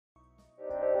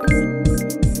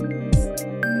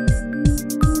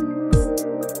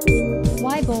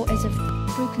Whiteboard is a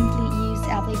frequently used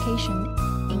application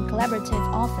in collaborative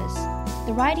office.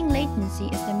 The writing latency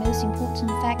is the most important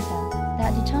factor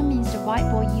that determines the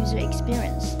whiteboard user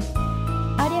experience.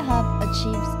 IdeaHub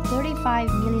achieves 35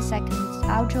 milliseconds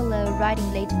ultra-low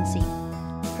writing latency,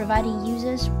 providing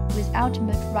users with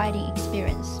ultimate writing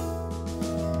experience.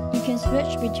 You can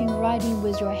switch between writing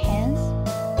with your hands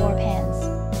or pens.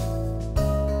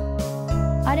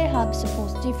 IdeaHub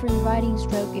supports different writing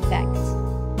stroke effects,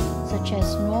 such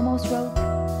as normal stroke,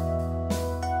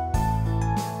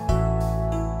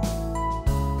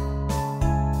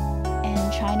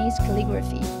 and Chinese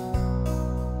calligraphy.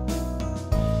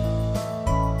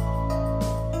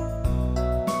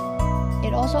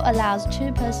 It also allows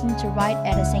two persons to write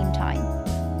at the same time.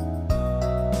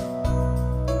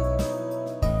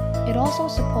 It also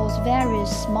supports various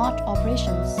smart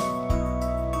operations,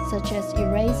 such as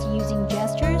erase using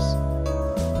gestures,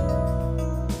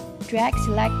 drag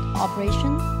select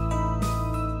operation,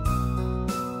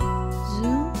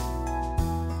 zoom,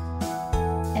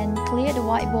 and clear the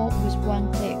whiteboard with one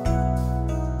click.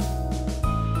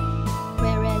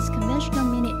 Whereas conventional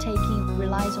minute-taking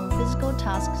relies on physical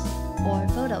tasks or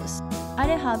photos,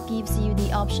 IdeaHub gives you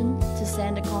the option to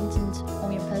send the content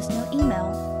on your personal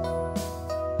email.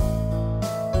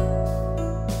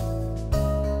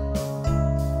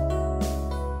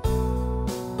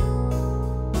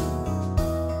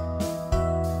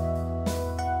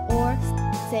 Or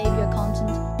save your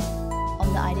content on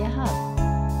the IdeaHub.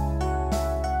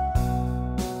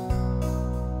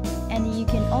 And you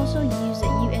can also use a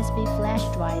USB flash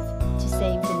drive to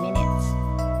save the minutes.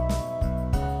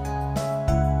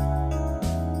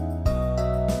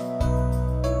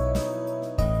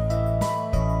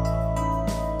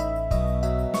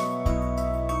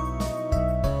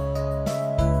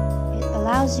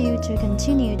 Allows you to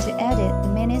continue to edit the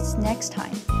minutes next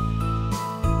time.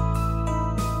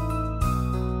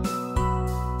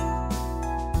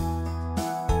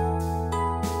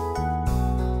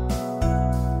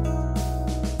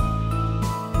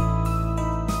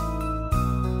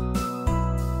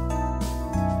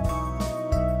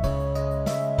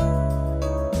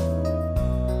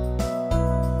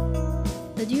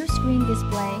 The dual screen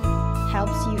display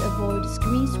helps you avoid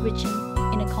screen switching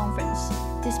in a conference,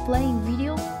 displaying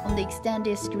video on the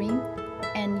extended screen,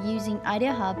 and using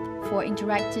IdeaHub for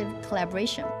interactive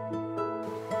collaboration.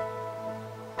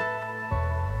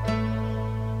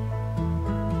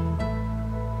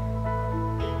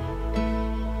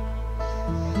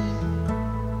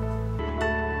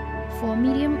 For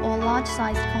medium or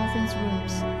large-sized conference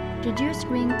rooms, the dual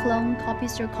screen clone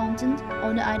copies your content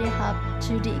on the IdeaHub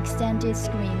to the extended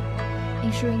screen,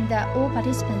 ensuring that all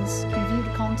participants can view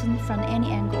the content from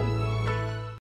any angle.